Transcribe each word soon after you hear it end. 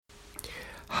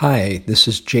Hi, this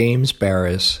is James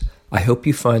Baraz. I hope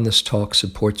you find this talk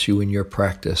supports you in your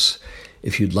practice.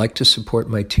 If you'd like to support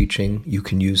my teaching, you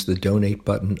can use the donate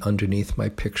button underneath my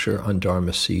picture on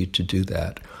Dharma Seed to do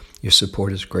that. Your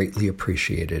support is greatly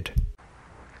appreciated.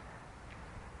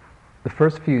 The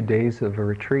first few days of a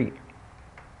retreat,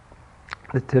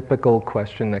 the typical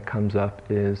question that comes up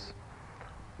is,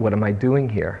 what am I doing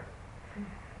here?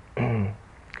 And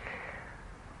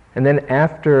then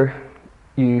after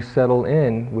you settle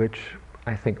in, which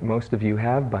I think most of you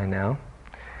have by now,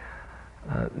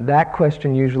 that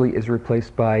question usually is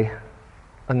replaced by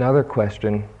another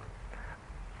question,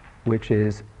 which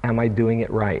is, am I doing it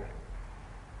right?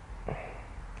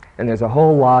 And there's a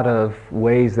whole lot of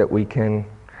ways that we can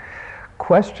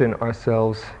question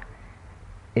ourselves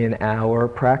in our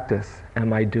practice.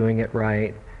 Am I doing it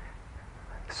right?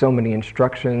 So many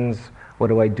instructions. What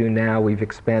do I do now? We've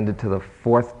expanded to the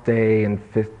fourth day and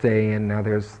fifth day, and now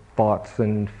there's thoughts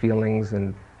and feelings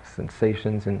and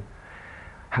sensations, and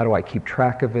how do I keep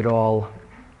track of it all?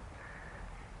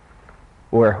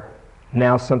 Or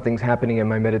now something's happening in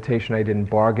my meditation I didn't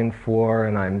bargain for,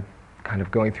 and I'm kind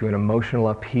of going through an emotional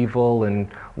upheaval,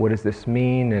 and what does this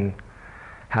mean, and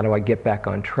how do I get back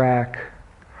on track?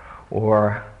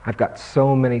 Or I've got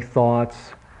so many thoughts.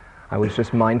 I was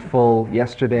just mindful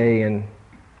yesterday, and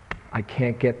I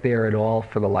can't get there at all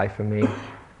for the life of me.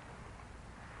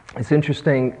 It's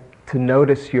interesting to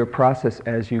notice your process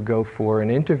as you go for an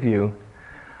interview,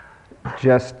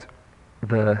 just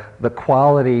the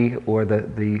quality or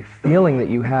the feeling that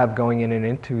you have going in an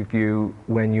interview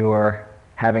when you're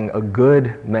having a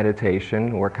good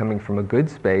meditation or coming from a good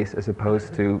space as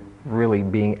opposed to really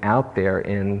being out there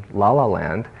in La La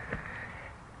Land.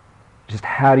 Just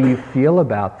how do you feel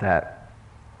about that?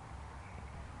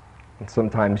 And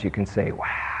sometimes you can say,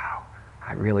 wow,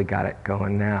 I really got it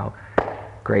going now.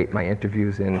 Great, my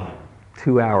interview's in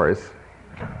 2 hours.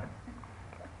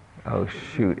 Oh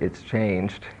shoot, it's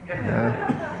changed.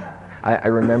 I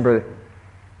remember it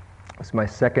was my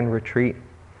second retreat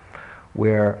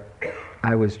where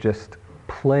I was just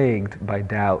plagued by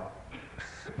doubt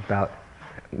about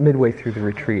midway through the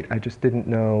retreat. I just didn't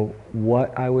know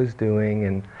what I was doing,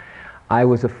 and I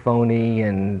was a phony,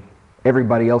 and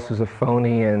everybody else was a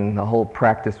phony, and the whole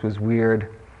practice was weird.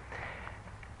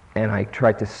 And I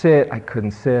tried to sit, I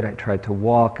couldn't sit. I tried to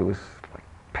walk, it was like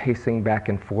pacing back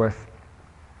and forth.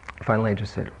 Finally I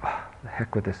just said, oh, the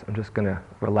heck with this, I'm just going to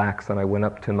relax. And I went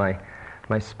up to my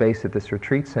space at this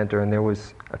retreat center, and there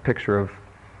was a picture of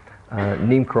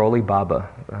Neem Karoli Baba,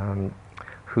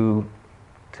 who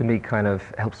to me kind of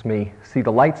helps me see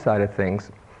the light side of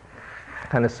things,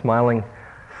 kind of smiling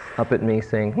up at me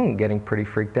saying, getting pretty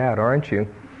freaked out, aren't you?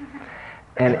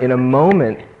 And in a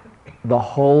moment, the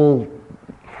whole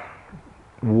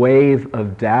wave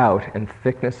of doubt and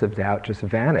thickness of doubt just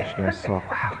vanished. And I saw,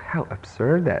 wow, how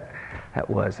absurd that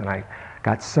was. And I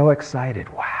got so excited.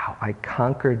 Wow, I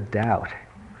conquered doubt.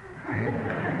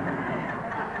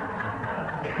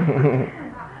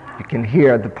 You can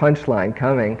hear the punchline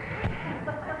coming.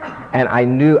 And I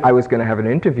knew I was going to have an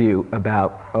interview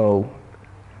about,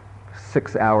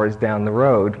 6 hours down the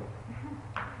road.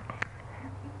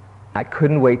 I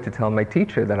couldn't wait to tell my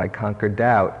teacher that I conquered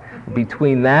doubt.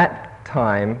 Between that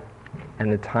time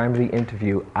and the time of the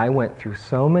interview, I went through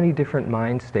so many different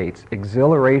mind states: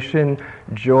 exhilaration,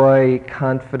 joy,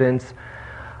 confidence,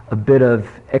 a bit of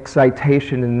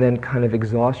excitation, and then kind of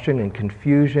exhaustion and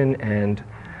confusion and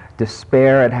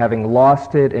despair at having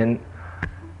lost it. And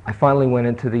I finally went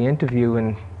into the interview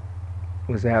and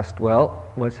was asked, well,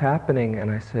 what's happening?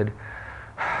 And I said,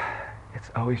 it's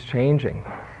always changing.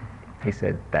 He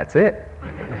said, that's it.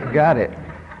 You got it.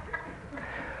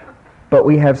 But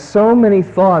we have so many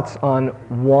thoughts on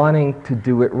wanting to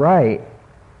do it right.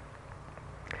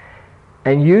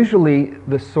 And usually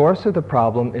the source of the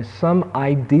problem is some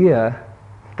idea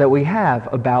that we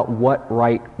have about what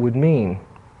right would mean.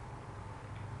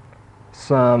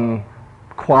 Some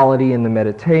quality in the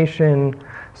meditation,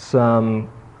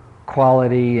 some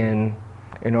quality in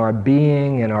our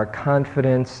being, in our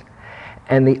confidence.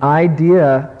 And the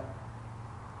idea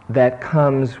that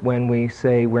comes when we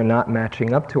say we're not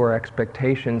matching up to our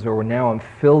expectations, or now I'm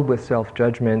filled with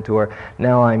self-judgment, or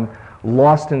now I'm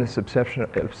lost in this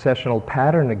obsessional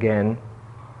pattern again,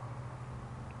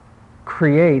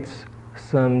 creates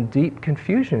some deep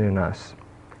confusion in us.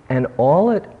 And all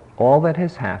that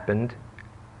has happened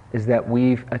is that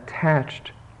we've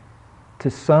attached to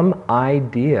some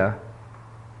idea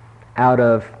out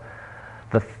of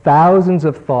the thousands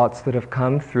of thoughts that have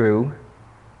come through.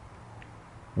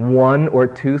 One or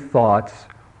two thoughts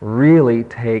really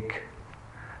take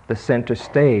the center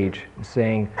stage,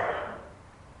 saying,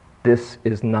 this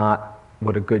is not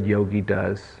what a good yogi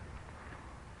does,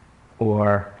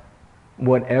 or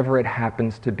whatever it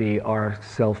happens to be, our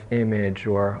self-image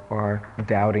or our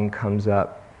doubting comes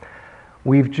up.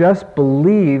 We've just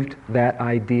believed that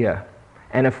idea.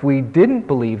 And if we didn't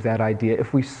believe that idea,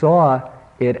 if we saw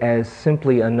it as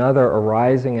simply another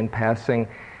arising and passing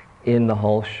in the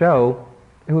whole show,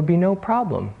 it would be no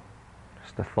problem.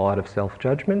 Just a thought of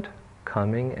self-judgment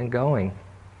coming and going.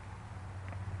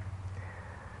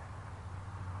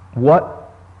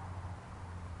 What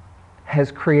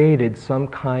has created some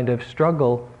kind of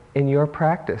struggle in your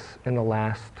practice in the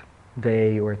last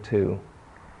day or two?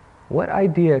 What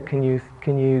idea can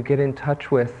you get in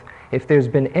touch with? If there's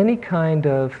been any kind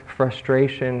of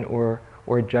frustration or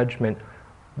judgment,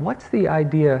 what's the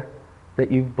idea that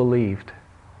you've believed,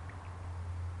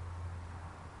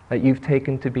 that you've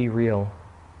taken to be real?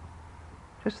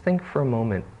 Just think for a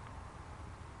moment.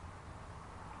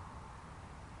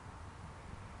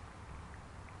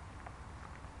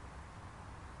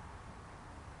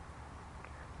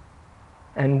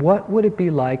 And what would it be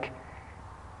like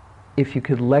if you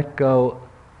could let go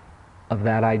of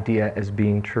that idea as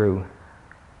being true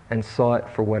and saw it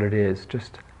for what it is,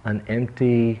 just an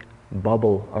empty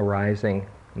bubble arising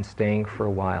and staying for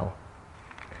a while?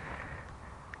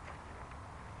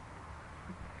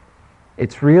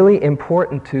 It's really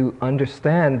important to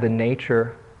understand the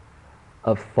nature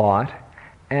of thought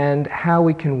and how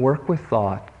we can work with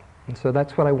thought. And so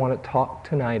that's what I want to talk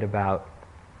tonight about.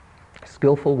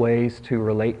 Skillful ways to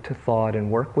relate to thought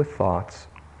and work with thoughts.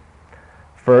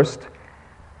 First,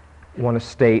 I want to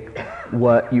state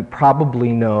what you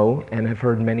probably know and have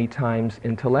heard many times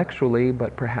intellectually,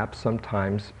 but perhaps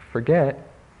sometimes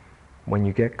forget when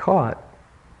you get caught.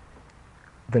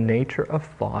 The nature of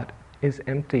thought is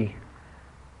empty.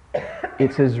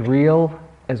 It's as real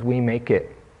as we make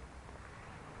it.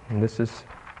 And this is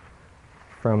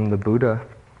from the Buddha,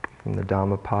 from the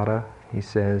Dhammapada. He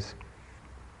says,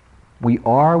 "We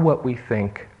are what we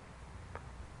think.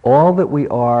 All that we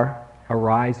are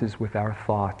arises with our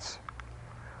thoughts.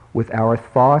 With our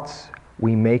thoughts,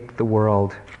 we make the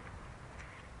world.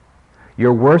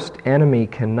 Your worst enemy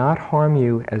cannot harm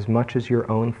you as much as your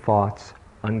own thoughts,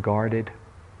 unguarded.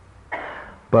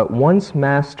 But once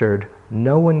mastered,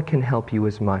 no one can help you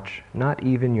as much, not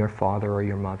even your father or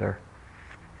your mother."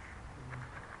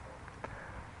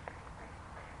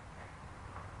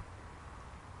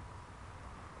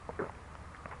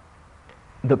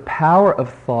 The power of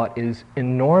thought is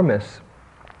enormous.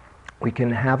 We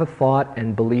can have a thought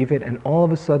and believe it, and all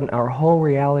of a sudden our whole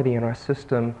reality and our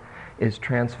system is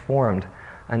transformed.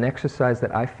 An exercise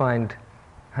that I find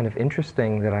kind of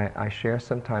interesting that I share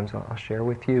sometimes, I'll share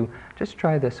with you. Just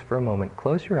try this for a moment.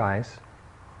 Close your eyes,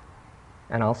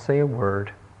 and I'll say a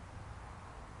word,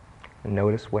 and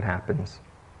notice what happens.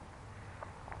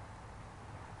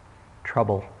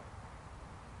 Trouble.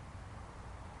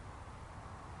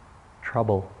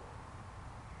 Trouble.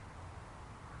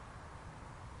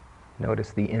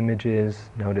 Notice the images,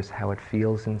 notice how it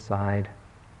feels inside.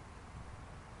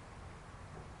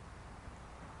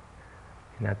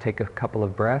 Now take a couple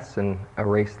of breaths and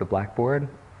erase the blackboard.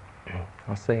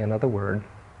 I'll say another word.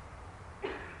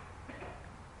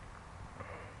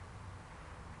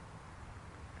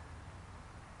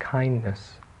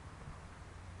 Kindness.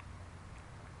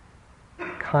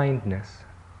 Kindness.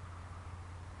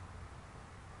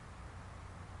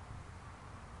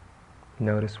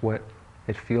 Notice what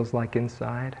it feels like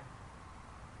inside.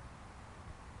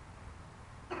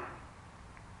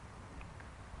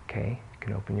 Okay, you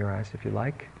can open your eyes if you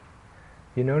like.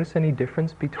 You notice any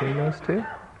difference between those two?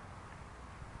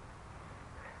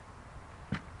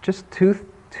 Just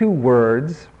two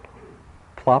words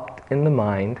plopped in the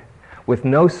mind with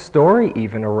no story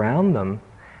even around them,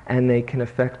 and they can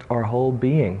affect our whole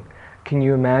being. Can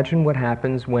you imagine what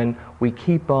happens when we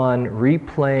keep on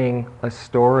replaying a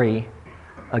story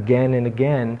again and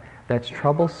again that's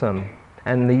troublesome?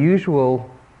 And the usual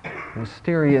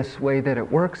mysterious way that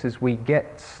it works is we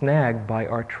get snagged by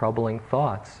our troubling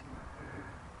thoughts.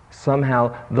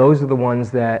 Somehow those are the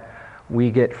ones that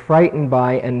we get frightened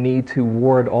by and need to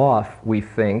ward off, we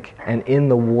think, and in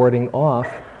the warding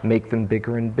off make them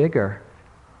bigger and bigger.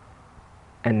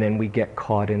 And then we get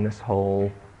caught in this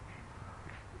whole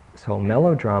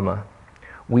melodrama.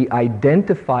 We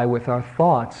identify with our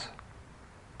thoughts,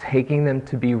 taking them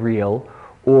to be real,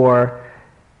 or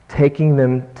taking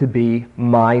them to be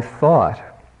my thought.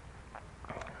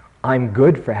 I'm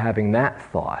good for having that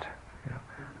thought.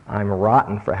 I'm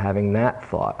rotten for having that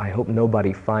thought. I hope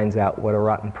nobody finds out what a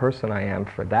rotten person I am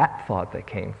for that thought that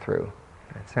came through.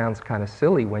 It sounds kind of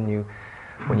silly when you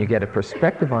get a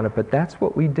perspective on it, but that's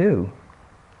what we do.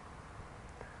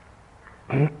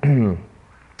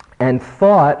 And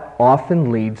thought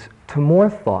often leads to more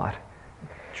thought,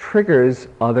 triggers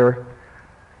other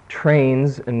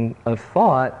trains of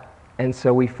thought, and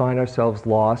so we find ourselves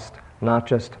lost not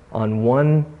just on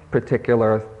one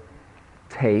particular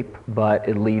tape, but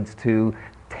it leads to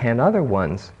 10 other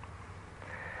ones.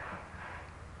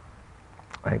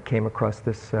 I came across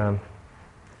this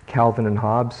Calvin and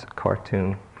Hobbes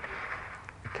cartoon.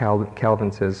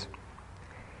 Calvin says,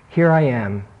 "Here I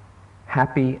am,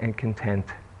 happy and content,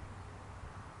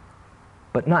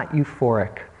 but not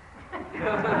euphoric."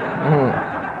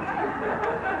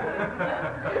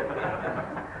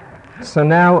 So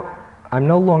now I'm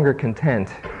no longer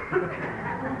content.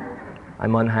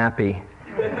 I'm unhappy.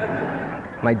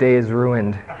 My day is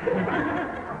ruined.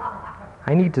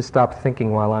 I need to stop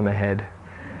thinking while I'm ahead.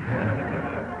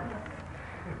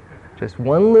 Just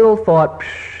one little thought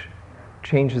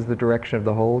changes the direction of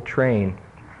the whole train.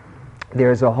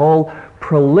 There's a whole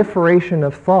proliferation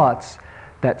of thoughts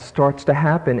that starts to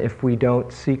happen if we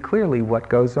don't see clearly what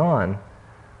goes on.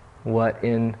 What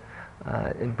in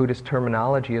Buddhist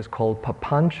terminology is called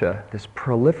papancha, this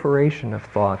proliferation of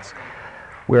thoughts,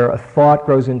 where a thought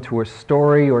grows into a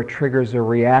story or triggers a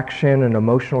reaction, an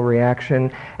emotional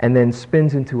reaction, and then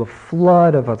spins into a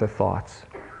flood of other thoughts.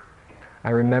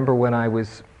 I remember when I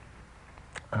was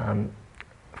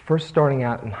first starting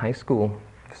out in high school,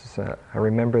 I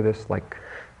remember this like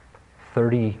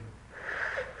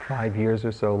 35 years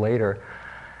or so later,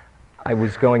 I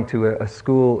was going to a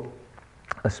school,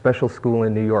 a special school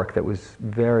in New York that was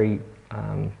very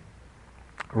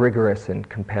rigorous and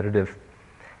competitive.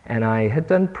 And I had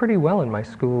done pretty well in my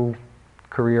school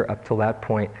career up till that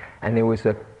point, and there was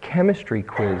a chemistry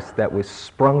quiz that was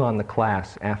sprung on the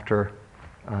class after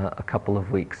a couple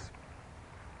of weeks.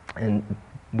 And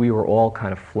we were all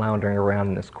kind of floundering around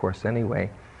in this course anyway.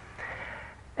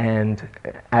 And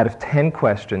out of 10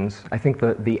 questions, I think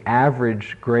the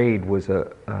average grade was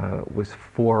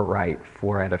 4 right,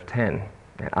 4 out of 10.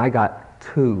 And I got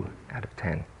 2 out of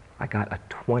 10. I got a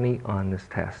 20 on this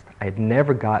test. I had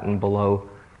never gotten below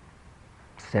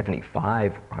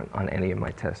 75 on any of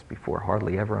my tests before,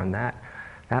 hardly ever on that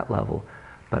level.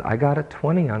 But I got a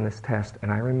 20 on this test,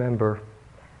 and I remember,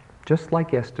 just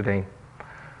like yesterday,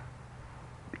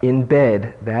 in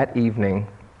bed that evening,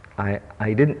 I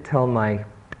didn't tell my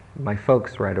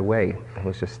folks right away. It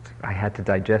was just, I had to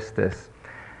digest this.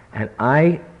 And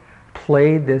I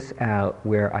played this out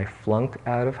where I flunked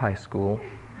out of high school.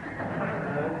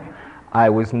 I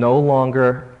was no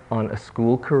longer on a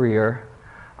school career.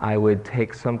 I would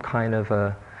take some kind of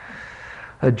a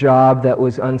job that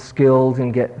was unskilled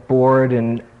and get bored,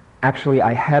 and actually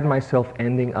I had myself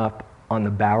ending up on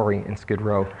the Bowery in Skid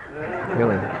Row,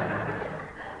 really.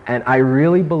 And I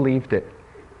really believed it.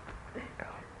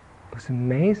 It was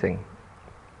amazing.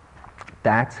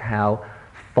 That's how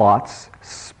thoughts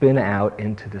spin out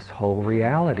into this whole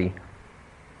reality.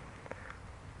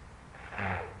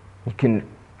 You can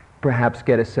perhaps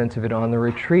get a sense of it on the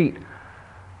retreat.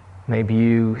 Maybe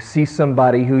you see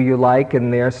somebody who you like,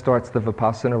 and there starts the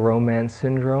Vipassana romance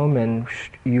syndrome, and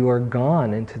you are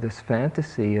gone into this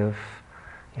fantasy of,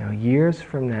 years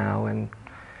from now, and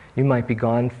you might be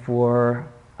gone for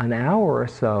an hour or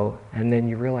so, and then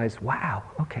you realize, wow,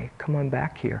 okay, come on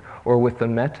back here. Or with the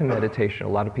metta meditation, a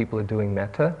lot of people are doing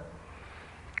metta.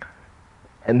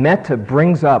 And metta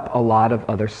brings up a lot of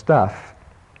other stuff.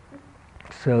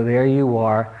 So there you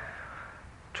are,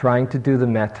 trying to do the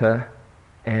metta,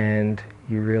 and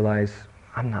you realize,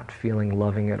 I'm not feeling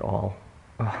loving at all.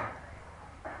 Ugh.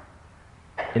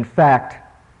 In fact,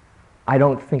 I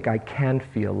don't think I can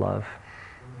feel love.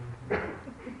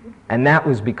 And that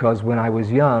was because when I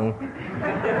was young,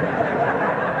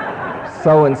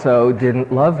 so-and-so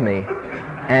didn't love me.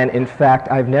 And in fact,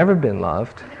 I've never been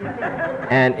loved.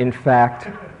 And in fact,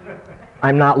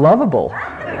 I'm not lovable.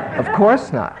 Of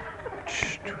course not.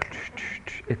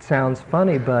 It sounds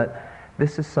funny, but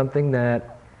this is something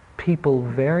that people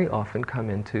very often come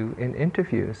into in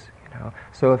interviews.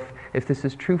 So if this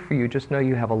is true for you, just know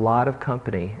you have a lot of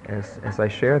company as I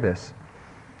share this.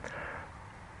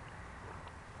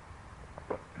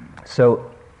 So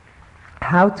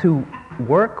how to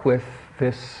work with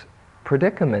this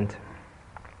predicament?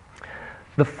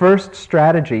 The first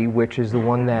strategy, which is the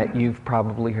one that you've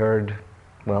probably heard,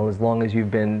 well, as long as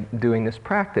you've been doing this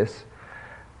practice,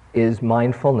 is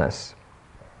mindfulness.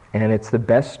 And it's the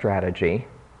best strategy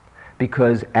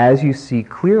because as you see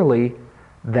clearly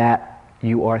that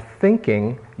you are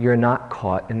thinking, you're not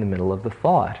caught in the middle of the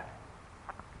thought.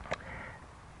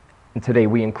 And today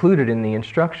we included in the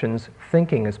instructions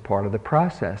thinking as part of the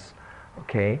process.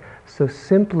 Okay? So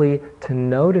simply to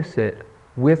notice it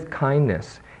with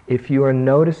kindness. If you are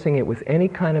noticing it with any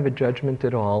kind of a judgment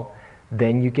at all,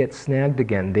 then you get snagged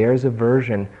again. There's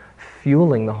aversion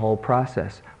fueling the whole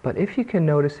process. But if you can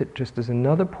notice it just as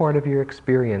another part of your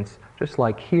experience, just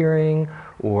like hearing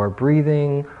or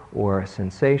breathing or a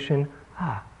sensation,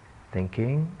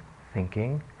 thinking,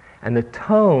 thinking. And the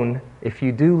tone, if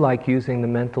you do like using the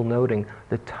mental noting,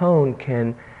 the tone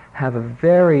can have a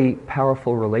very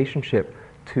powerful relationship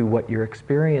to what your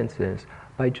experience is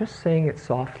by just saying it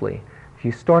softly. If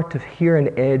you start to hear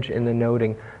an edge in the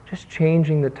noting, just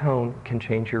changing the tone can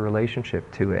change your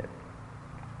relationship to it.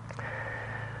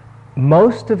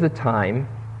 Most of the time,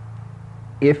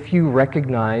 if you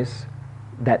recognize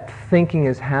that thinking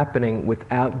is happening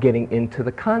without getting into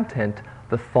the content,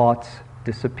 the thoughts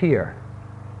disappear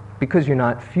because you're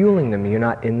not fueling them, you're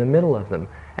not in the middle of them.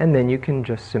 And then you can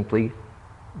just simply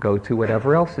go to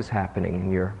whatever else is happening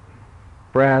in your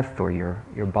breath or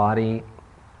your body.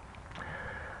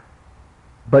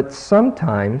 But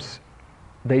sometimes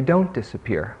they don't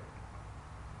disappear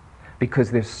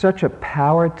because there's such a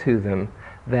power to them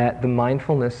that the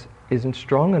mindfulness isn't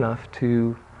strong enough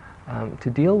to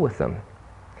deal with them.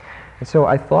 And so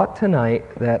I thought tonight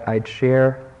that I'd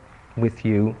share with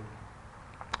you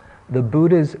the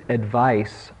Buddha's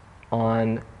advice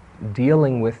on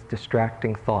dealing with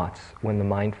distracting thoughts when the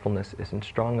mindfulness isn't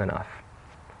strong enough.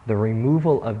 The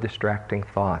removal of distracting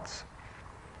thoughts.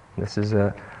 This is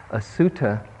a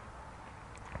sutta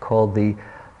called the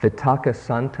Vitakka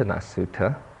Santana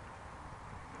Sutta.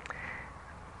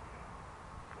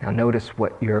 Now notice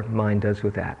what your mind does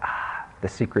with that. The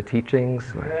secret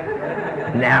teachings.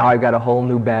 Now I've got a whole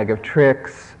new bag of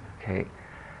tricks. Okay,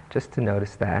 just to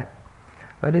notice that.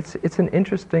 But it's an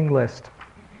interesting list.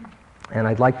 And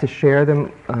I'd like to share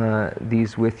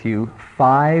these with you.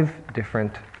 5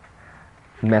 different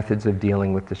methods of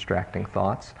dealing with distracting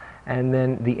thoughts, and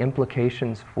then the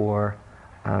implications for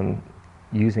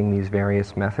using these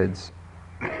various methods.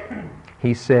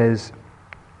 He says,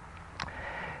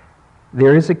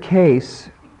 there is a case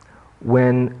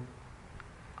when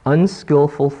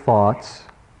unskillful thoughts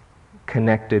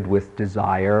connected with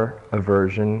desire,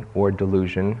 aversion, or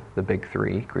delusion, the big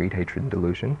 3, greed, hatred, and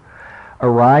delusion,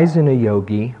 arise in a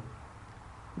yogi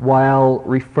while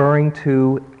referring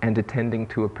to and attending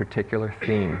to a particular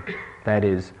theme. That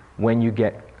is, when you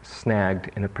get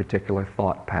snagged in a particular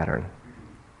thought pattern.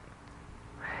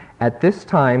 At this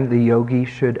time, the yogi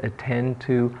should attend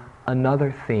to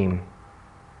another theme,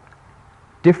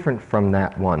 different from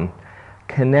that one,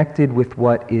 connected with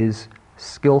what is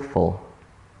skillful.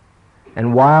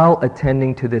 And while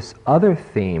attending to this other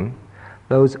theme,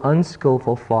 those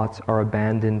unskillful thoughts are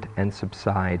abandoned and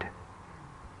subside.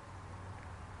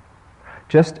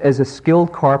 Just as a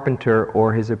skilled carpenter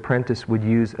or his apprentice would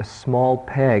use a small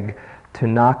peg to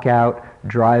knock out,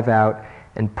 drive out,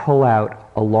 and pull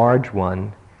out a large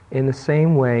one, in the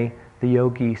same way, the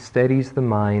yogi steadies the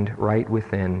mind right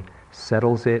within,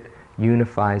 settles it,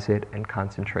 unifies it, and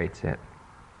concentrates it.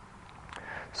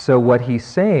 So what he's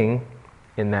saying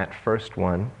in that first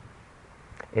one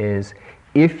is,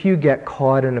 if you get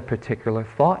caught in a particular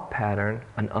thought pattern,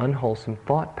 an unwholesome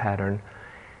thought pattern,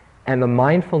 and the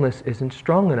mindfulness isn't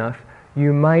strong enough,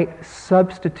 you might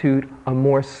substitute a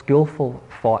more skillful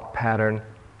thought pattern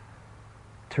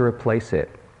to replace it.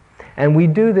 And we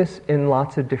do this in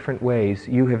lots of different ways.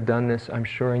 You have done this, I'm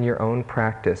sure, in your own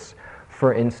practice.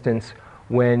 For instance,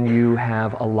 when you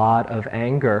have a lot of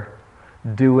anger,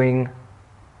 doing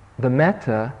the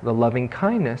metta, the loving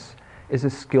kindness, is a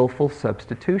skillful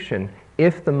substitution.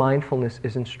 If the mindfulness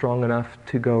isn't strong enough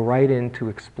to go right in to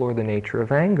explore the nature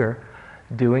of anger,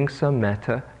 doing some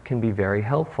metta can be very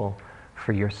helpful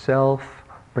for yourself,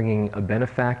 bringing a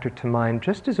benefactor to mind,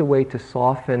 just as a way to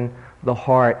soften the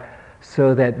heart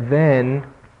so that then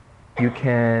you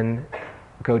can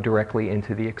go directly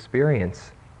into the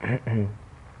experience.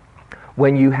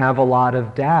 When you have a lot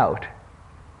of doubt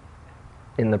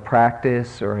in the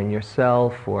practice or in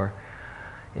yourself or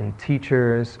in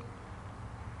teachers,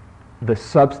 the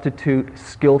substitute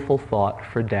skillful thought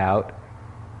for doubt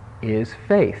is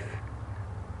faith.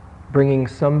 Bringing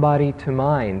somebody to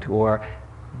mind or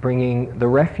bringing the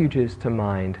refuges to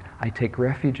mind. I take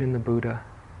refuge in the Buddha.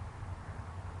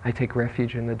 I take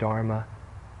refuge in the Dharma.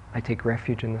 I take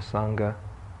refuge in the Sangha.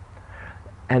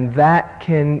 And that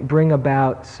can bring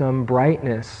about some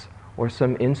brightness or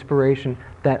some inspiration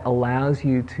that allows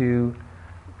you to,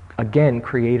 again,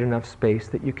 create enough space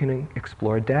that you can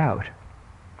explore doubt.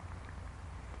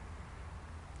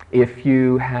 If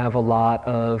you have a lot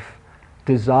of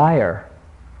desire,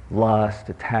 lust,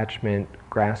 attachment,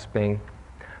 grasping,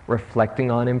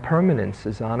 reflecting on impermanence,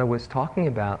 as Anna was talking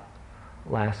about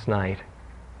last night,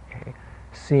 okay,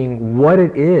 seeing what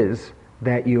it is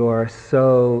that you're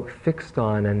so fixed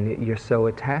on and you're so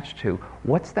attached to.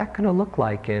 What's that going to look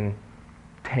like in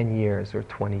 10 years or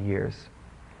 20 years?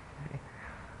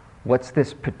 What's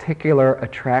this particular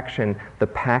attraction, the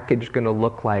package, going to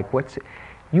look like?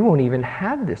 You won't even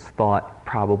have this thought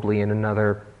probably in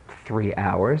another 3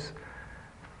 hours.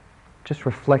 Just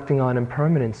reflecting on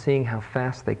impermanence, seeing how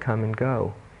fast they come and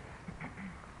go.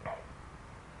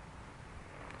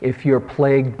 If you're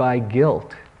plagued by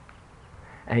guilt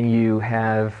and you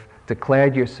have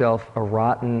declared yourself a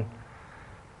rotten,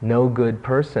 no good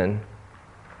person,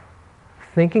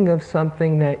 thinking of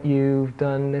something that you've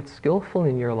done that's skillful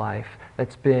in your life,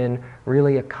 that's been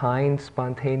really a kind,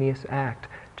 spontaneous act,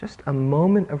 just a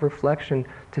moment of reflection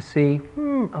to see,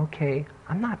 okay,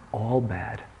 I'm not all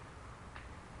bad,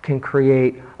 can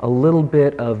create a little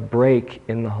bit of break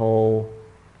in the whole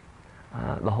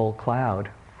cloud.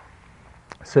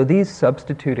 So these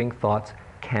substituting thoughts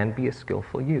can be a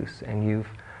skillful use, and you've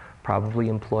probably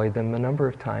employed them a number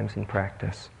of times in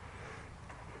practice.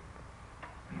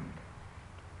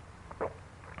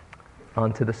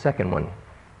 On to the second one.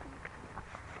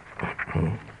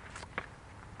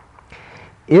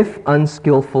 If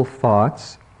unskillful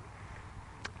thoughts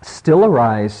still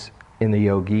arise in the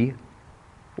yogi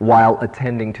while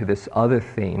attending to this other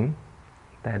theme,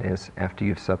 that is, after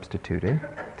you've substituted,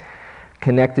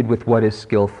 connected with what is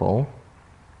skillful,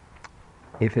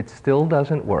 if it still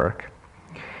doesn't work,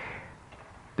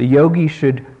 the yogi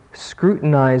should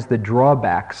scrutinize the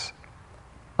drawbacks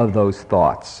of those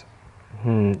thoughts.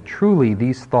 Truly,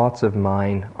 these thoughts of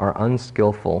mine are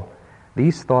unskillful.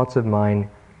 These thoughts of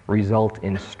mine result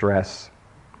in stress.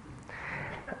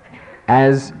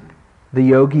 As the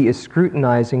yogi is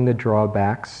scrutinizing the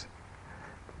drawbacks,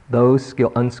 those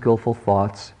unskillful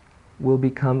thoughts will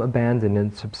become abandoned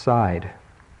and subside,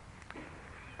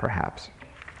 perhaps.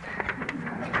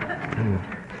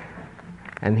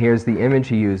 And here's the image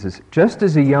he uses. Just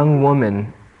as a young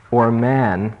woman or a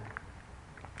man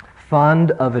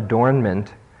fond of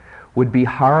adornment would be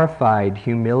horrified,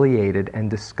 humiliated, and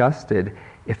disgusted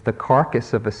if the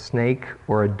carcass of a snake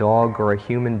or a dog or a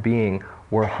human being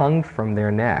were hung from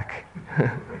their neck.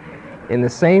 In the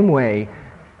same way,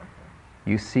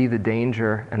 you see the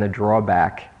danger and the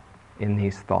drawback in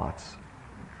these thoughts.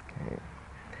 Okay.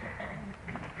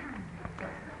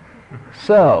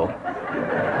 So,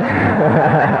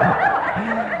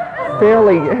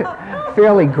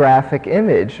 fairly graphic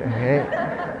image. Okay?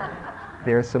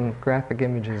 There are some graphic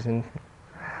images in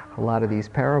a lot of these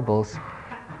parables.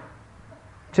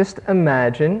 Just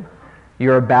imagine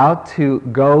you're about to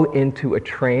go into a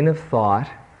train of thought,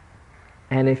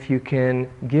 and if you can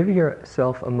give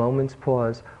yourself a moment's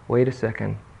pause, wait a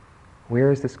second,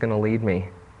 where is this going to lead me?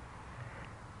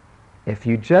 If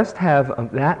you just have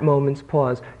that moment's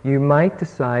pause, you might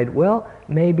decide, well,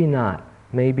 maybe not,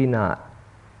 maybe not.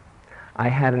 I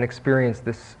had an experience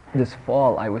this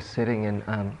fall. I was sitting in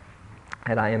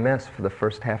at IMS for the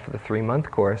first half of the 3-month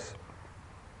course.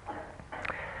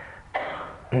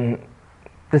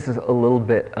 This is a little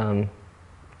bit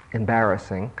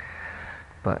embarrassing,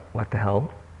 but what the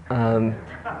hell.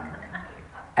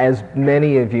 As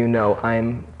many of you know,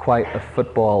 I'm quite a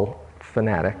football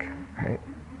fanatic, right?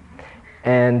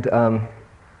 And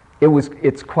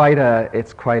it's quite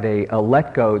a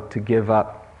let go to give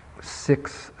up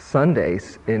 6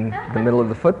 Sundays in the middle of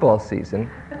the football season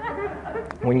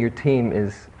when your team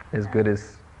is as good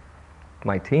as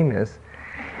my team is.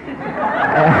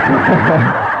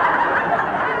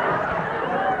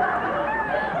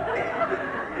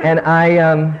 And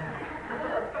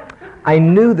I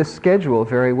knew the schedule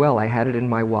very well. I had it in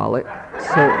my wallet.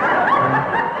 So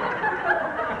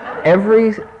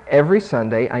every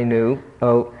Sunday I knew,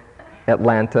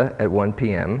 Atlanta at 1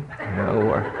 p.m.,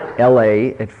 or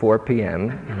LA at 4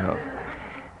 p.m.,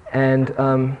 And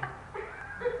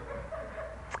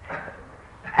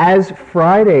as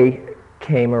Friday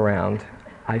came around,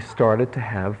 I started to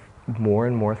have more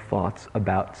and more thoughts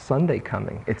about Sunday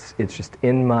coming. It's just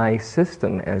in my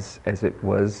system as it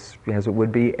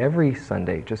would be every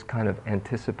Sunday, just kind of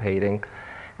anticipating,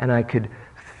 and I could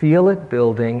feel it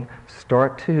building,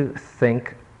 start to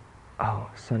think, oh,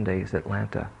 Sunday's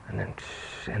Atlanta,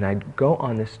 and I'd go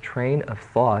on this train of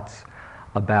thoughts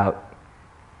about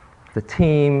the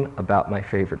team, about my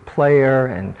favorite player,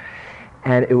 and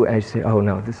I'd say, oh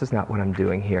no, this is not what I'm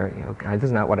doing here. This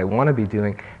is not what I want to be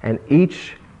doing. And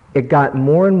it got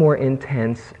more and more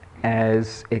intense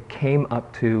as it came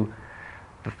up to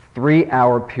the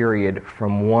 3-hour period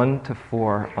from 1 to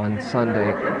 4 on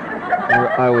Sunday,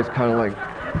 where I was kind of like,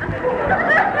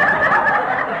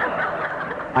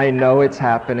 I know it's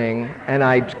happening, and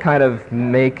I kind of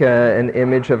make an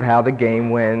image of how the game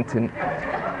went, and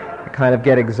I kind of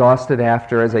get exhausted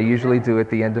after, as I usually do at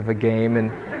the end of a game,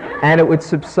 and it would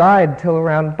subside till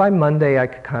around, by Monday I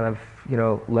could kind of,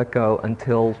 let go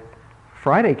until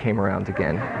Friday came around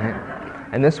again. Right?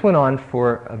 And this went on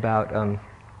for about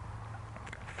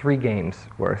 3 games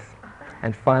worth.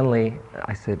 And finally,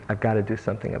 I said, I've got to do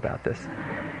something about this.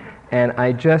 And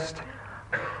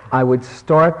I would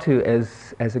start to,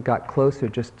 as it got closer,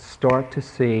 just start to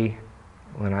see,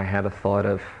 when I had a thought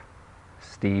of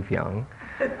Steve Young,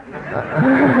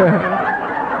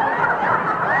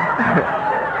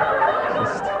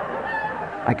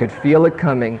 I could feel it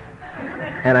coming,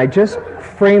 and I just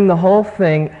framed the whole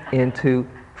thing into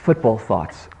football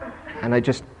thoughts. And I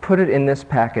just put it in this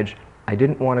package. I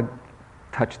didn't want to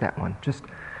touch that one. Just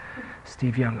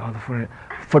Steve Young,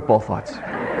 football thoughts.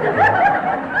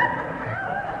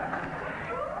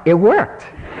 It worked.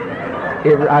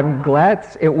 I'm glad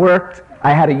it worked.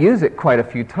 I had to use it quite a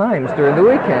few times during the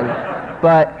weekend,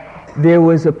 but there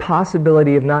was a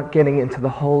possibility of not getting into the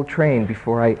whole train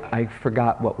before I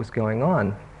forgot what was going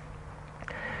on.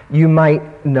 You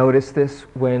might notice this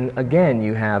when, again,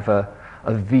 you have a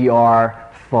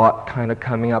VR thought kind of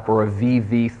coming up, or a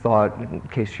VV thought, in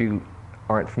case you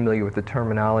aren't familiar with the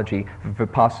terminology,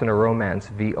 Vipassana romance,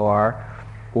 VR,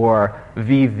 or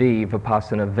VV,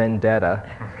 Vipassana vendetta.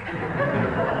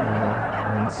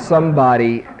 And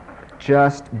somebody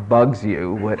just bugs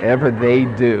you, whatever they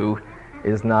do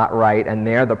is not right, and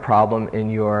they're the problem in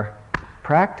your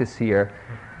practice here,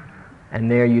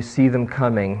 and there you see them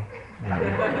coming.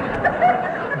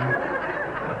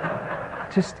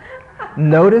 Just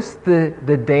notice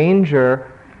the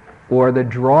danger or the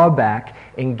drawback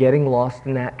in getting lost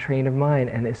in that train of mind,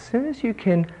 and as soon as you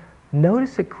can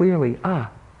notice it clearly,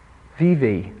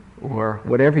 VV, or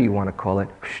whatever you want to call it,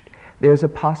 there's a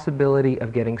possibility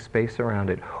of getting space around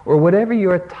it. Or whatever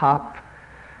your top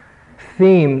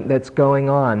theme that's going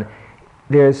on,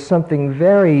 there's something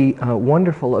very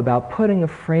wonderful about putting a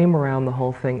frame around the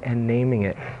whole thing and naming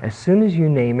it. As soon as you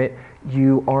name it,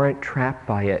 you aren't trapped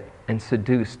by it and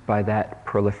seduced by that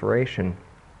proliferation.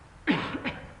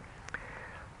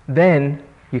 Then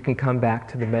you can come back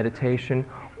to the meditation,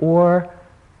 or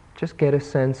just get a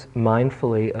sense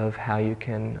mindfully of how you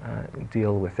can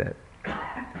deal with it.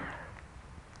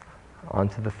 On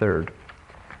to the third.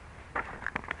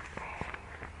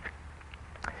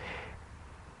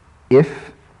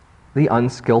 If the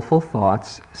unskillful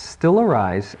thoughts still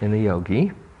arise in the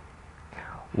yogi,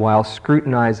 while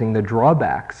scrutinizing the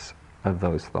drawbacks of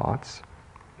those thoughts,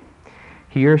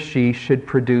 he or she should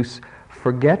produce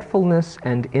forgetfulness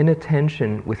and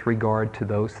inattention with regard to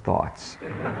those thoughts.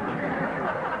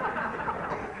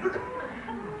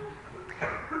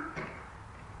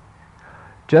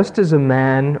 Just as a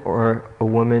man or a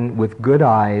woman with good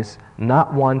eyes,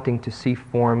 not wanting to see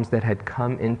forms that had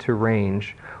come into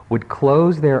range, would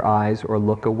close their eyes or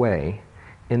look away,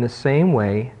 in the same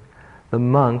way, the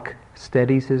monk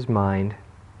steadies his mind,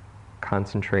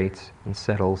 concentrates, and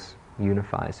settles,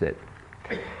 unifies it.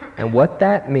 And what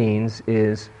that means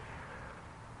is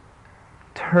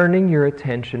turning your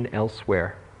attention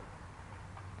elsewhere.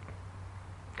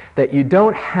 That you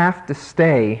don't have to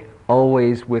stay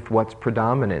always with what's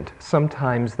predominant.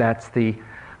 Sometimes that's the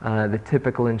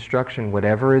typical instruction.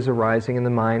 Whatever is arising in the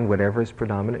mind, whatever is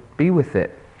predominant, be with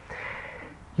it.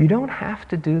 You don't have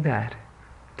to do that.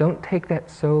 Don't take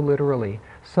that so literally.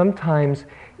 Sometimes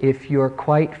if you're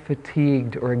quite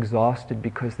fatigued or exhausted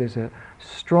because there's a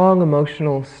strong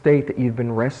emotional state that you've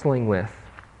been wrestling with,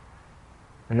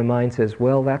 and the mind says,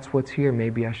 well, that's what's here,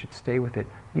 maybe I should stay with it.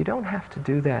 You don't have to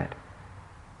do that.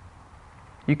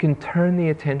 You can turn the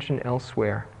attention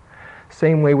elsewhere.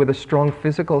 Same way with a strong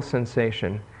physical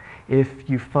sensation. If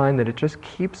you find that it just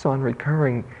keeps on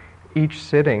recurring each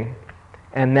sitting,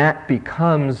 and that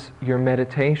becomes your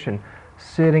meditation,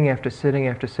 sitting after sitting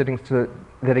after sitting, so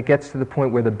that it gets to the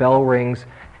point where the bell rings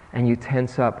and you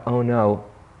tense up, oh no,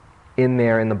 in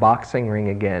there in the boxing ring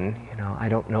again, I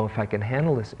don't know if I can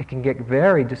handle this. It can get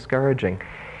very discouraging.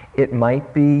 It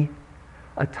might be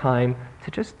a time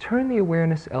to just turn the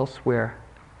awareness elsewhere.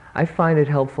 I find it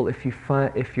helpful if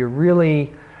you're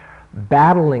really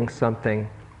battling something,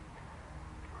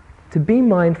 to be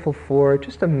mindful for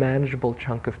just a manageable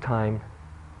chunk of time,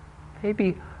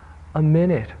 maybe a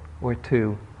minute or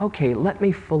two. Okay, let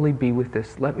me fully be with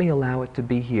this. Let me allow it to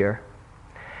be here.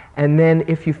 And then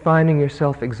if you're finding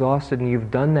yourself exhausted and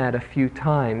you've done that a few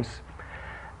times,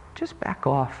 just back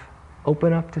off.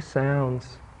 Open up to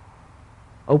sounds.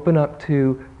 Open up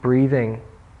to breathing.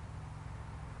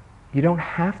 You don't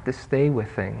have to stay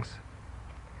with things.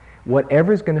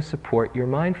 Whatever's going to support your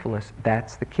mindfulness,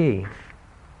 that's the key.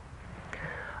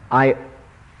 I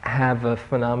have a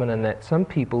phenomenon that some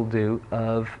people do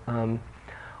of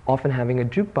often having a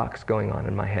jukebox going on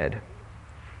in my head.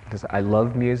 Because I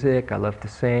love music, I love to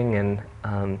sing, and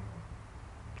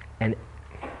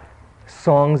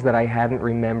songs that I hadn't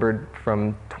remembered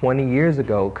from 20 years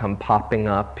ago come popping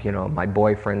up, you know, My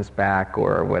Boyfriend's Back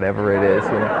or whatever it is.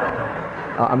 You know.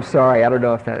 I'm sorry, I don't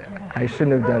know if I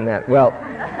shouldn't have done that. Well,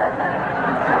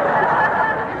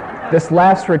 this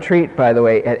last retreat, by the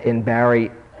way, in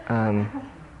Barrie,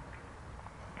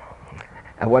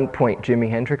 at one point Jimi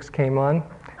Hendrix came on,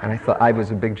 and I thought I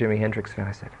was a big Jimi Hendrix fan.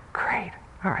 I said, great,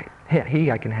 all right,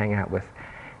 he I can hang out with.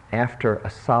 After a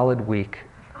solid week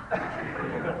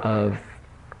of,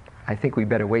 I think we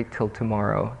better wait till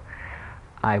tomorrow,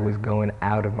 I was going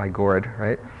out of my gourd,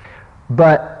 right?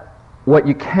 But what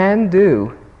you can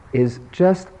do is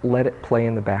just let it play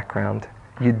in the background.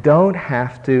 You don't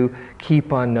have to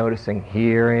keep on noticing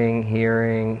hearing.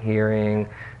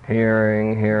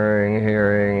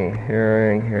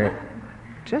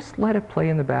 Just let it play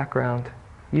in the background.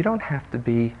 You don't have to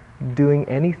be doing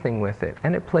anything with it,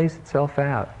 and it plays itself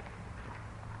out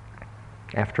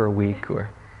after a week or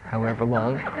however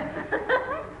long.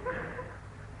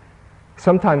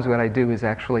 Sometimes what I do is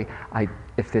actually,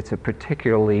 if it's a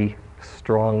particularly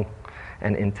strong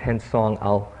and intense song,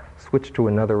 I'll switch to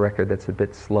another record that's a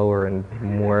bit slower and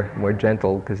more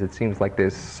gentle, because it seems like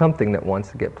there's something that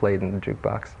wants to get played in the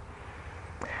jukebox.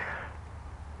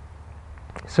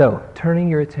 So, turning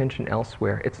your attention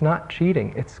elsewhere. It's not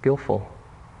cheating, it's skillful.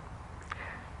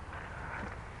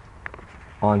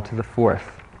 On to the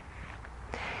fourth.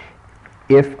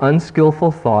 If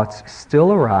unskillful thoughts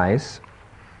still arise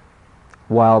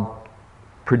while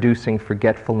producing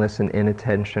forgetfulness and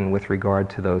inattention with regard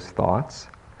to those thoughts,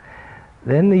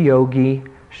 then the yogi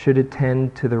should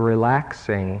attend to the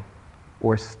relaxing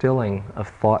or stilling of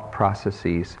thought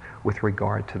processes with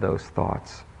regard to those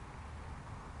thoughts.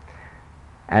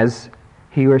 As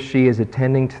he or she is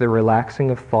attending to the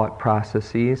relaxing of thought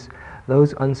processes,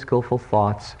 those unskillful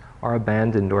thoughts are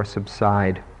abandoned or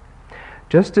subside.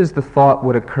 Just as the thought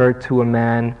would occur to a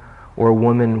man or a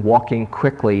woman walking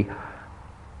quickly,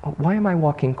 why am I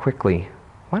walking quickly?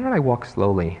 Why don't I walk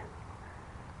slowly?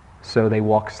 So they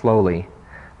walk slowly.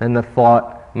 Then the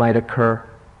thought might occur,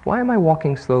 why am I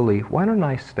walking slowly? Why don't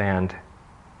I stand?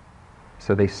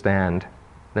 So they stand.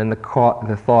 Then the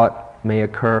thought may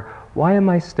occur, why am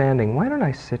I standing? Why don't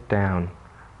I sit down?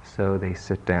 So they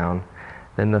sit down.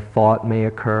 Then the thought may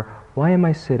occur, why am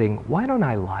I sitting? Why don't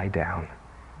I lie down?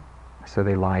 So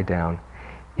they lie down.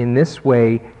 In this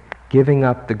way, giving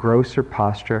up the grosser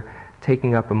posture,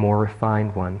 taking up a more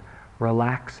refined one,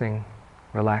 relaxing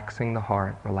the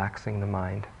heart, relaxing the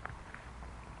mind.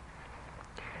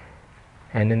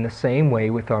 And in the same way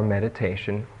with our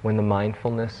meditation, when the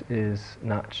mindfulness is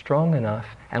not strong enough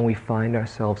and we find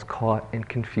ourselves caught and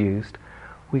confused,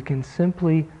 we can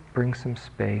simply bring some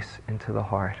space into the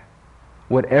heart.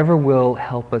 Whatever will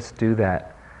help us do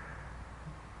that.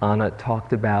 Anna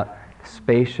talked about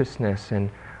spaciousness and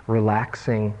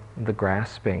relaxing the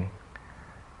grasping.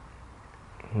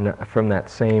 From that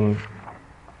same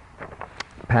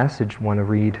passage, I want to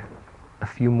read a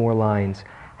few more lines.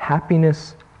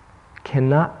 Happiness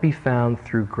cannot be found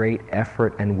through great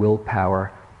effort and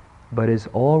willpower, but is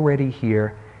already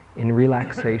here in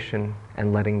relaxation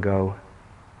and letting go.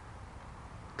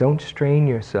 Don't strain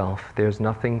yourself, there's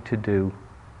nothing to do.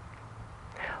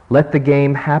 Let the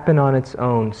game happen on its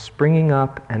own, springing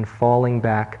up and falling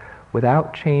back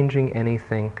without changing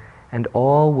anything, and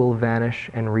all will vanish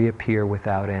and reappear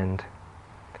without end.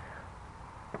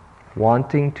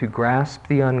 Wanting to grasp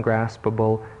the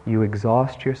ungraspable, you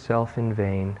exhaust yourself in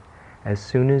vain. As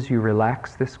soon as you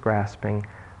relax this grasping,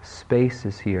 space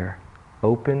is here,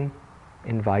 open,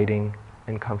 inviting,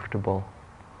 and comfortable.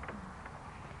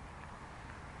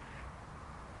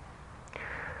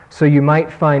 So you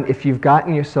might find, if you've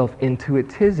gotten yourself into a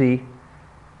tizzy,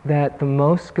 that the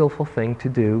most skillful thing to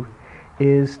do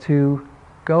is to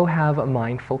go have a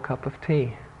mindful cup of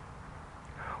tea.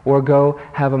 Or go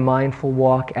have a mindful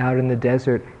walk out in the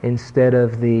desert instead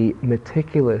of the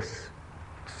meticulous,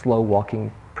 slow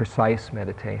walking, precise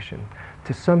meditation.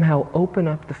 To somehow open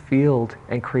up the field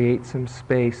and create some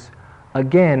space,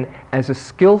 again, as a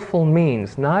skillful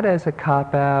means, not as a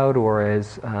cop-out or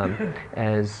as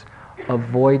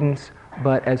avoidance,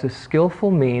 but as a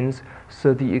skillful means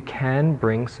so that you can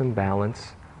bring some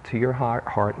balance to your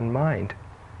heart and mind.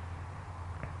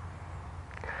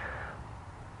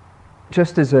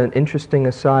 Just as an interesting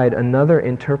aside, another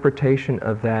interpretation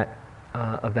of that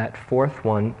fourth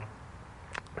one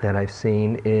that I've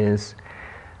seen is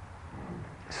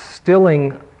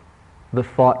stilling the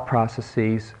thought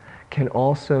processes can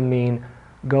also mean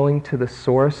going to the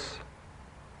source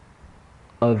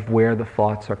of where the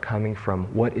thoughts are coming from,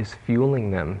 what is fueling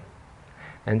them.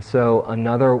 And so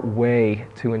another way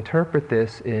to interpret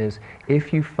this is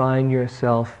if you find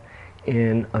yourself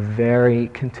in a very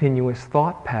continuous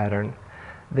thought pattern,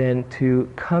 then to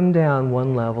come down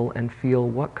one level and feel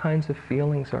what kinds of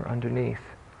feelings are underneath.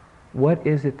 What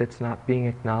is it that's not being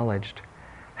acknowledged?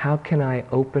 How can I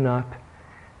open up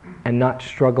and not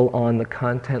struggle on the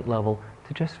content level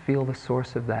to just feel the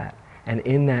source of that? And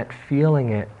in that feeling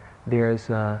it,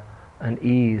 there's an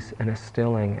ease and a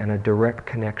stilling and a direct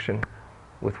connection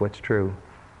with what's true.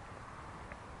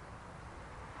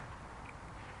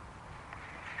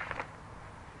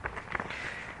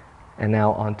 And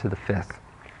now on to the fifth.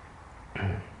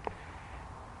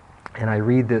 And I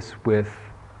read this with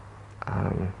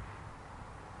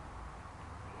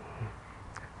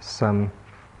some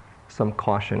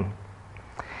caution.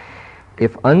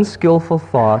 If unskillful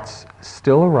thoughts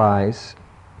still arise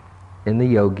in the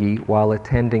yogi while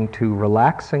attending to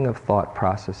relaxing of thought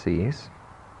processes,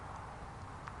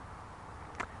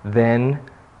 then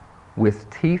with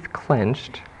teeth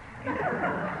clenched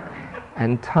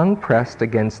and tongue pressed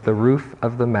against the roof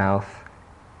of the mouth,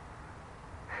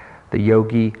 the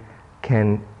yogi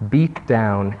can beat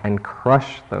down and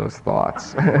crush those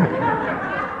thoughts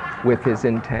with his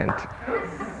intent.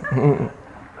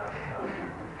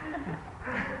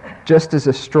 Just as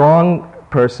a strong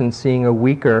person seizing a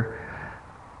weaker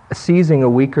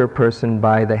person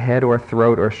by the head or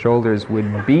throat or shoulders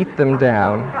would beat them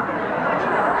down.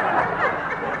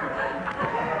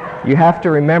 You have to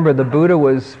remember the Buddha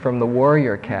was from the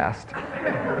warrior caste,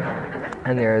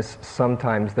 and there's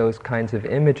sometimes those kinds of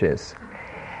images.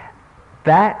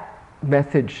 That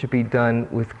method should be done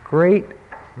with great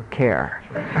care.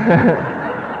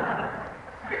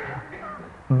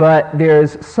 But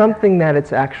there's something that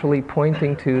it's actually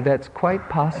pointing to that's quite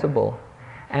possible,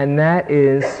 and that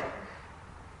is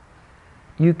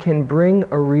you can bring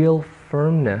a real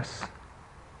firmness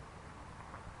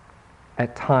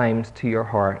at times to your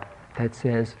heart that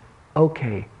says,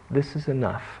 okay, this is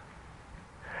enough.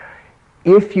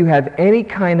 If you have any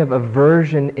kind of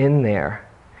aversion in there,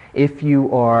 if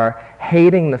you are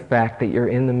hating the fact that you're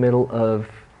in the middle of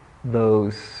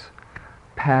those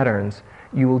patterns,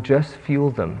 you will just fuel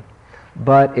them.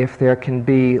 But if there can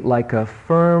be like a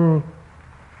firm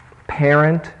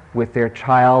parent with their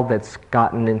child that's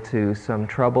gotten into some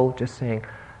trouble, just saying,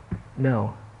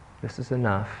 no, this is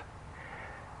enough.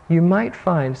 You might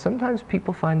find, sometimes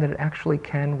people find that it actually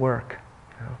can work.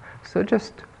 You know? So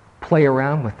just play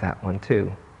around with that one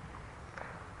too.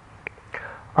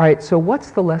 All right, so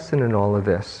what's the lesson in all of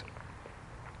this?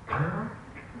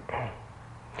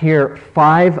 Here,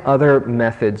 5 other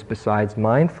methods besides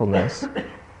mindfulness.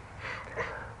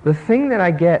 The thing that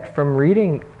I get from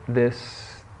reading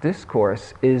this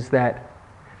discourse is that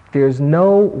there's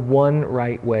no one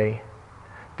right way.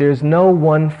 There's no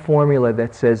one formula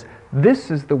that says,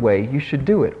 this is the way you should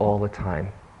do it all the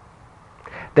time.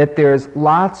 That there's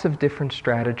lots of different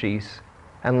strategies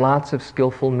and lots of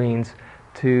skillful means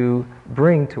to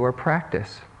bring to our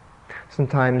practice.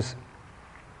 Sometimes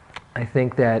I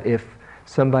think that if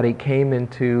somebody came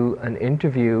into an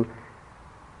interview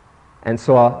and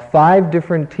saw 5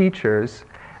 different teachers,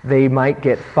 they might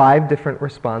get 5 different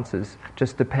responses,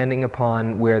 just depending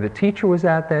upon where the teacher was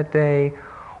at that day,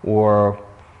 or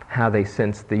how they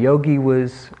sensed the yogi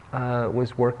was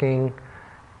working.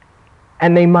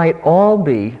 And they might all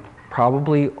be,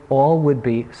 probably all would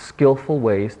be, skillful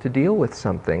ways to deal with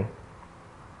something.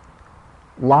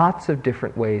 Lots of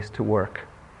different ways to work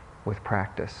with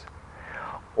practice.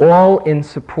 All in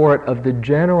support of the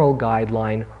general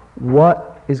guideline,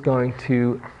 what is going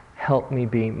to help me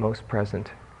be most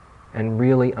present and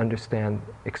really understand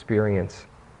experience.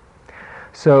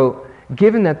 So,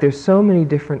 given that there's so many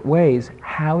different ways,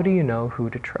 how do you know who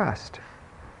to trust?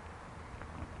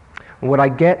 What I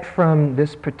get from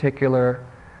this particular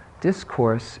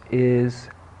discourse is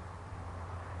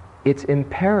it's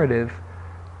imperative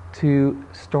to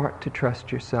start to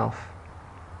trust yourself,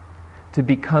 to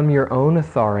become your own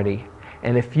authority.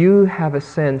 And if you have a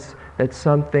sense that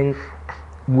something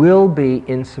will be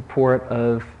in support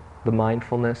of the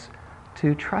mindfulness,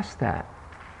 to trust that.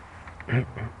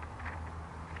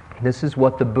 This is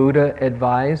what the Buddha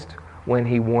advised when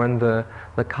he warned the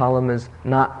Kalamas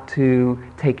not to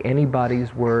take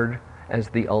anybody's word as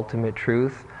the ultimate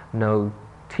truth. No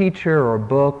teacher or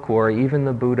book or even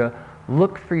the Buddha.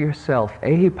 Look for yourself.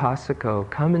 Ehipassiko,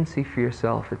 come and see for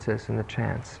yourself, it says in the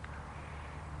chants.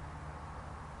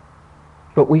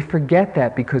 But we forget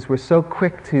that because we're so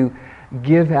quick to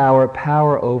give our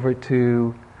power over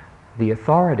to the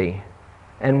authority.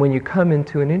 And when you come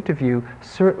into an interview,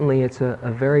 certainly it's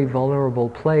a very vulnerable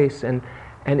place, and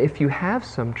if you have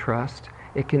some trust,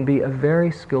 it can be a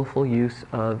very skillful use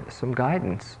of some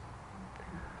guidance.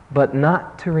 But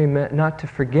not to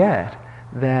forget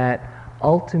that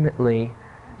ultimately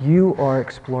you are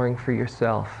exploring for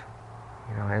yourself.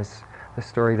 You know, as the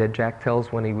story that Jack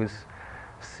tells when he was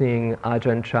seeing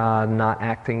Ajahn Chah not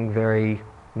acting very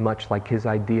much like his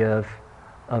idea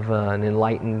of an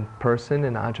enlightened person,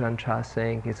 and Ajahn Chah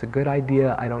saying, it's a good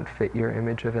idea, I don't fit your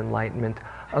image of enlightenment.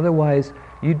 Otherwise,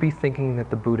 you'd be thinking that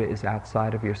the Buddha is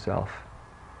outside of yourself.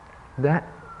 That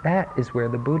is where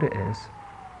the Buddha is.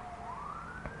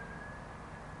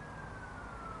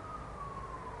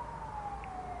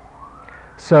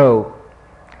 So,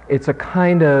 it's a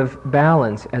kind of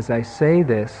balance, as I say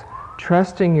this,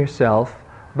 trusting yourself,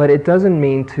 but it doesn't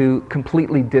mean to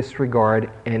completely disregard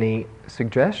any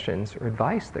suggestions or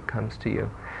advice that comes to you.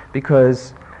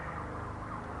 Because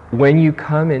when you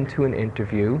come into an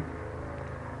interview,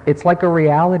 it's like a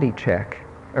reality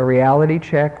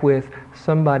check with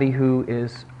somebody who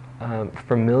is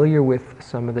familiar with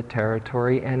some of the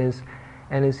territory and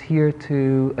is here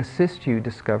to assist you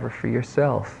discover for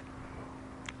yourself.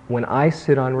 When I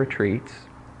sit on retreats,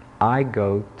 I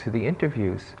go to the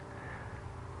interviews.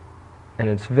 And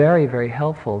it's very, very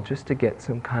helpful just to get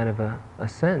some kind of a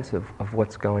sense of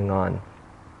what's going on.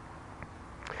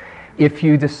 If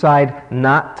you decide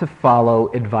not to follow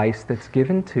advice that's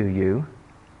given to you,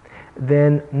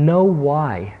 then know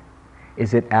why.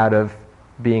 Is it out of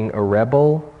being a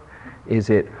rebel? Is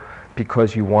it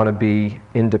because you want to be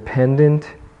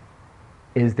independent?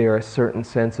 Is there a certain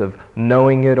sense of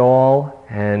knowing it all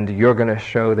and you're going to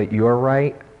show that you're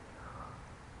right?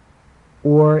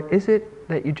 Or is it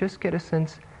that you just get a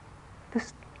sense,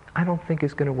 this I don't think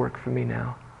is going to work for me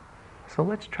now. So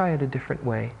let's try it a different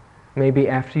way. Maybe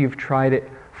after you've tried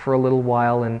it for a little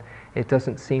while and it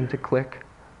doesn't seem to click,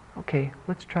 okay,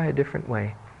 let's try a different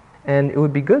way. And it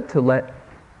would be good to let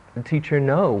the teacher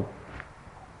know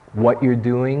what you're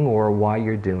doing or why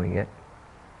you're doing it.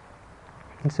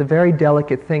 It's a very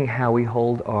delicate thing how we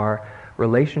hold our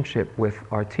relationship with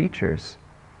our teachers.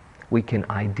 We can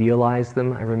idealize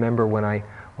them. I remember when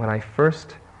I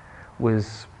first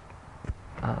was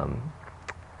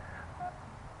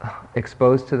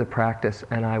exposed to the practice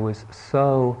and I was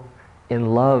so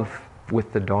in love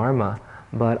with the Dharma,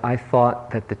 but I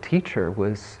thought that the teacher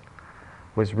was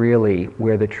really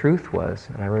where the truth was.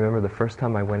 And I remember the first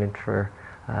time I went in for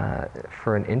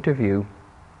an interview.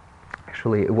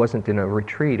 Actually, it wasn't in a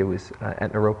retreat, it was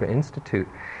at Naropa Institute.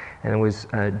 And it was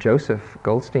Joseph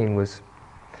Goldstein was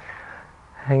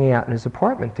hanging out in his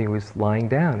apartment. He was lying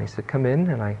down. He said, come in.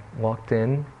 And I walked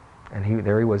in, and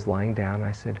there he was lying down.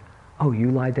 I said, oh,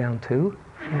 you lie down too?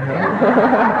 You know?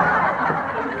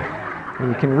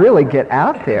 You can really get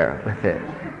out there with it.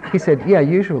 He said, yeah,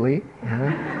 usually.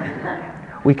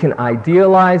 Yeah. We can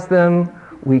idealize them.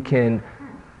 We can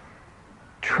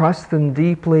trust them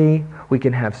deeply. We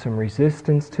can have some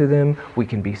resistance to them. We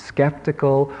can be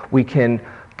skeptical. We can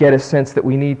get a sense that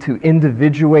we need to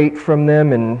individuate from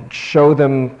them and show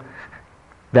them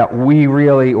that we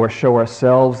really, or show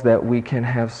ourselves that we can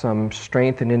have some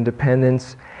strength and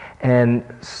independence, and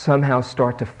somehow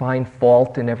start to find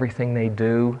fault in everything they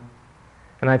do.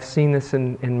 And I've seen this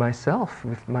in myself,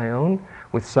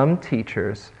 with some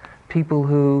teachers, people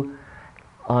who,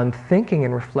 on thinking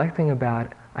and reflecting about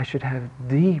it, I should have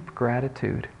deep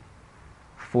gratitude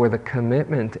for the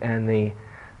commitment and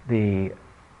the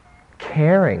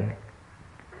caring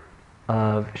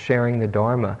of sharing the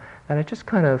Dharma, that I just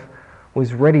kind of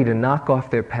was ready to knock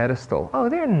off their pedestal. Oh,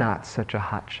 they're not such a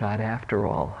hotshot after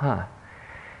all, huh?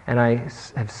 And I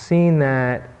have seen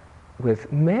that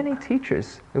with many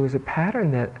teachers. There was a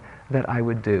pattern that I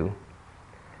would do.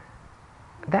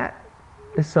 That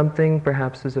is something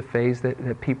perhaps is a phase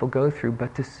that people go through,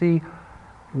 but to see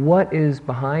what is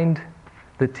behind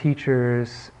the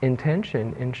teacher's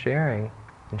intention in sharing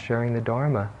the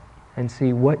Dharma, and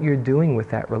see what you're doing with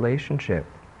that relationship.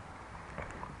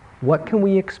 What can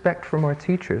we expect from our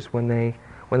teachers when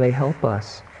they help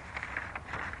us?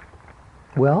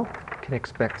 Well, we can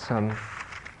expect some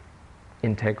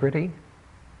integrity,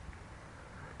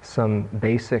 some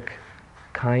basic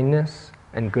kindness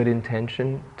and good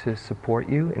intention to support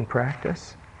you in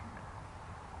practice,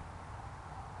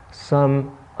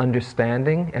 some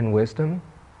understanding and wisdom,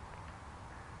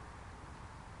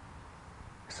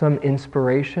 some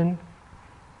inspiration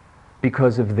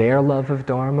because of their love of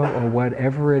Dharma, or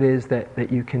whatever it is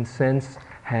that you can sense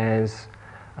has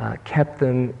kept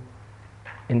them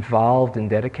involved and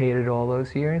dedicated all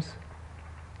those years.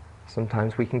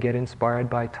 Sometimes we can get inspired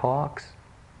by talks.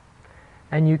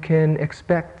 And you can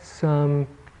expect some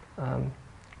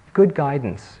good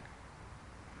guidance.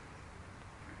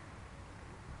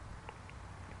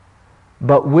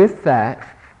 But with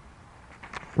that,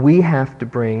 we have to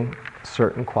bring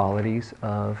certain qualities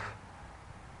of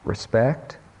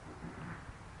respect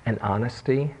and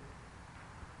honesty,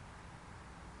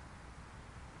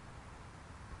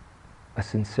 a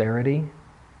sincerity,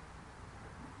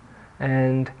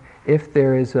 and if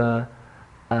there is a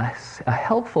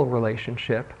helpful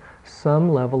relationship,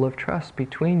 some level of trust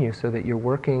between you so that you're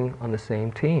working on the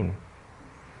same team.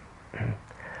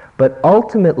 But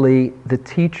ultimately, the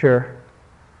teacher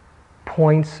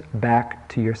points back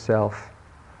to yourself,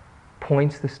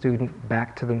 points the student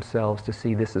back to themselves to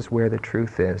see this is where the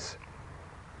truth is.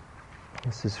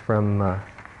 This is from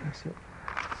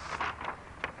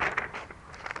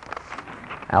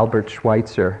Albert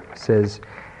Schweitzer, says,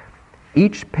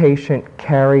 each patient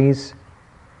carries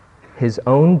his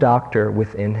own doctor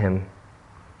within him.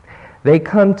 They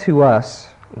come to us,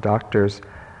 doctors,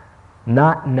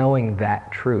 not knowing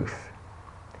that truth.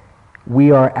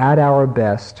 We are at our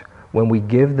best when we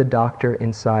give the doctor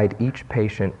inside each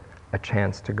patient a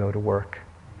chance to go to work.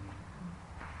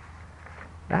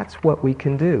 That's what we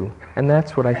can do, and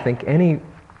that's what I think any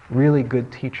really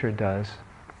good teacher does,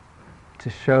 to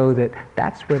show that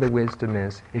that's where the wisdom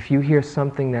is. If you hear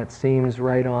something that seems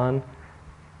right on,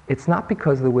 it's not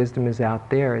because the wisdom is out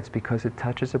there, it's because it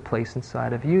touches a place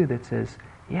inside of you that says,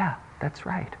 yeah, that's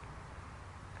right.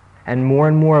 And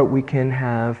more we can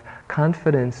have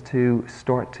confidence to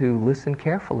start to listen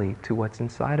carefully to what's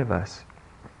inside of us.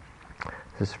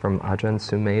 This is from Ajahn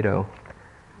Sumedho.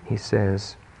 He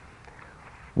says,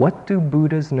 what do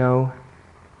Buddhas know?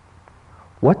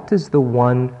 What does the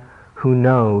one who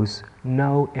knows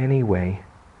know anyway?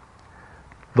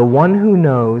 The one who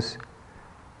knows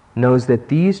that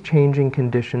these changing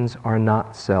conditions are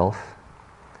not self.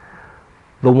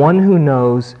 The one who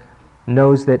knows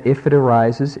that if it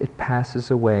arises, it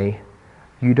passes away.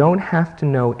 You don't have to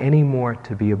know any more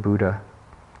to be a Buddha.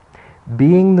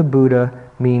 Being the Buddha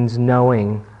means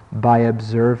knowing by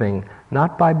observing,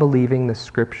 not by believing the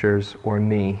scriptures or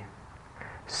me.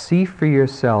 See for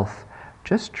yourself.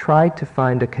 Just try to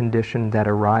find a condition that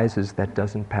arises that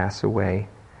doesn't pass away.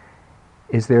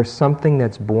 Is there something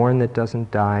that's born that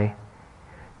doesn't die?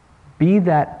 Be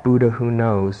that Buddha who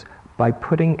knows by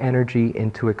putting energy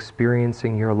into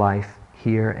experiencing your life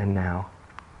here and now.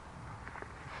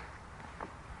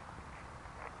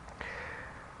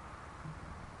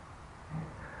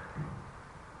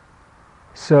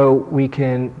 So we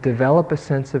can develop a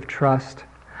sense of trust,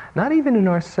 not even in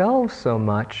ourselves so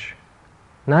much,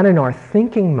 not in our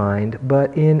thinking mind,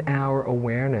 but in our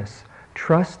awareness.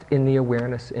 Trust in the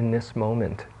awareness in this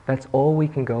moment. That's all we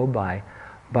can go by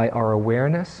our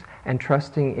awareness and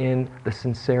trusting in the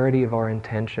sincerity of our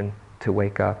intention to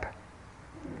wake up.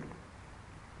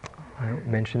 I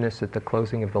mentioned this at the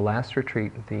closing of the last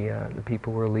retreat. The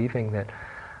people were leaving that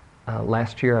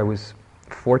last year I was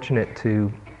fortunate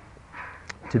to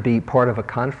be part of a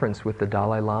conference with the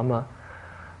Dalai Lama,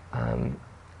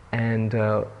 and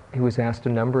he was asked a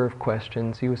number of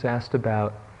questions. He was asked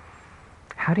about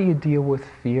how do you deal with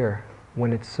fear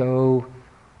when it's so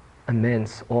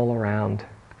immense all around?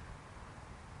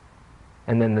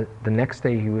 And then the next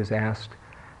day he was asked,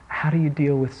 how do you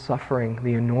deal with suffering,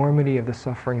 the enormity of the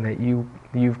suffering that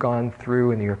you've gone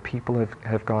through and your people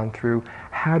have gone through?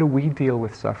 How do we deal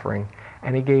with suffering?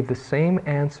 And he gave the same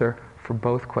answer for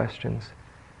both questions.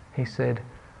 He said,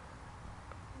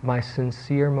 my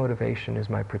sincere motivation is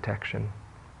my protection.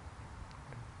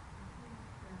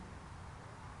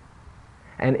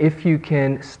 And if you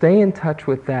can stay in touch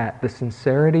with that, the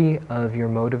sincerity of your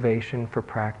motivation for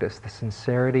practice, the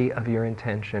sincerity of your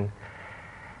intention,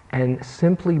 and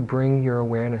simply bring your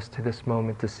awareness to this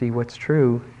moment to see what's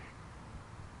true,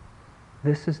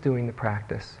 this is doing the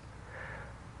practice.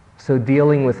 So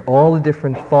dealing with all the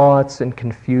different thoughts and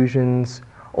confusions,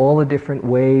 all the different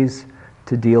ways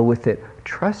to deal with it,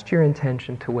 trust your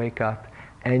intention to wake up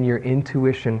and your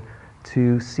intuition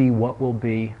to see what will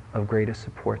be of greatest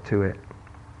support to it.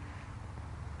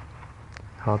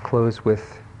 I'll close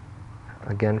with,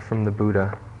 again from the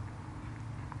Buddha.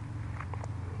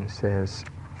 He says,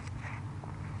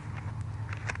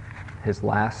 his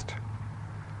last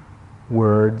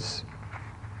words,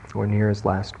 or near his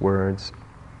last words,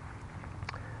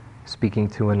 speaking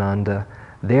to Ananda,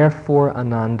 therefore,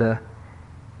 Ananda,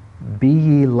 be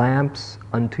ye lamps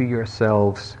unto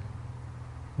yourselves,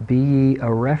 be ye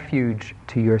a refuge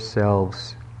to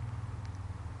yourselves.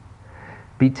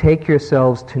 Betake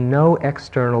yourselves to no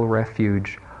external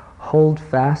refuge, Hold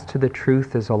fast to the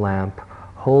truth as a lamp.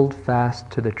 Hold fast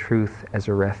to the truth as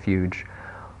a refuge.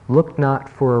 Look not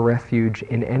for a refuge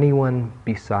in anyone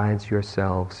besides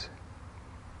yourselves.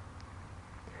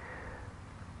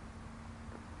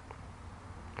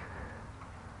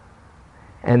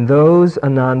 And those,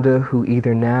 Ananda, who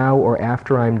either now or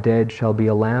after I'm dead shall be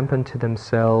a lamp unto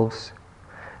themselves,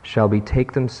 shall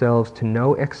betake themselves to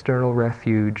no external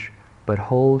refuge, but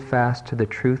hold fast to the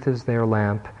truth as their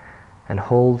lamp, and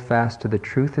hold fast to the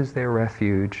truth as their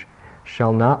refuge,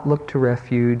 shall not look to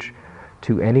refuge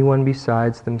to anyone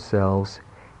besides themselves.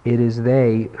 It is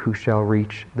they who shall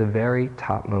reach the very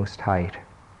topmost height.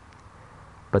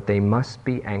 But they must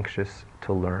be anxious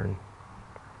to learn.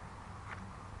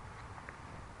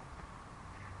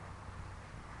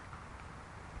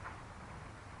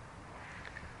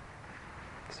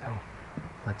 So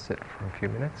let's sit for a few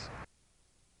minutes.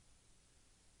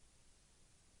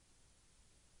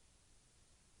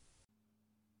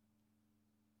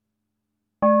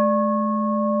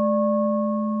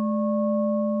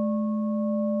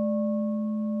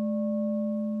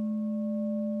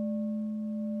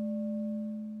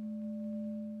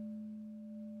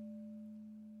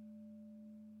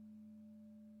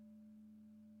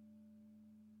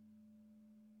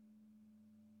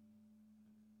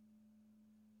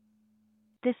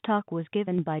 This talk was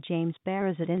given by James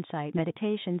Baraz at Insight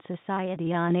Meditation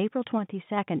Society on April 22,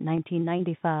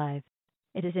 1995.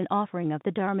 It is an offering of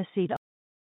the Dharma Seed.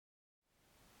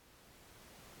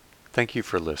 Thank you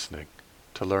for listening.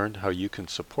 To learn how you can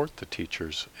support the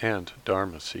teachers and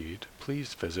Dharma Seed,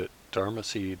 please visit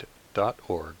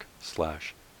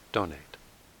dharmaseed.org/donate.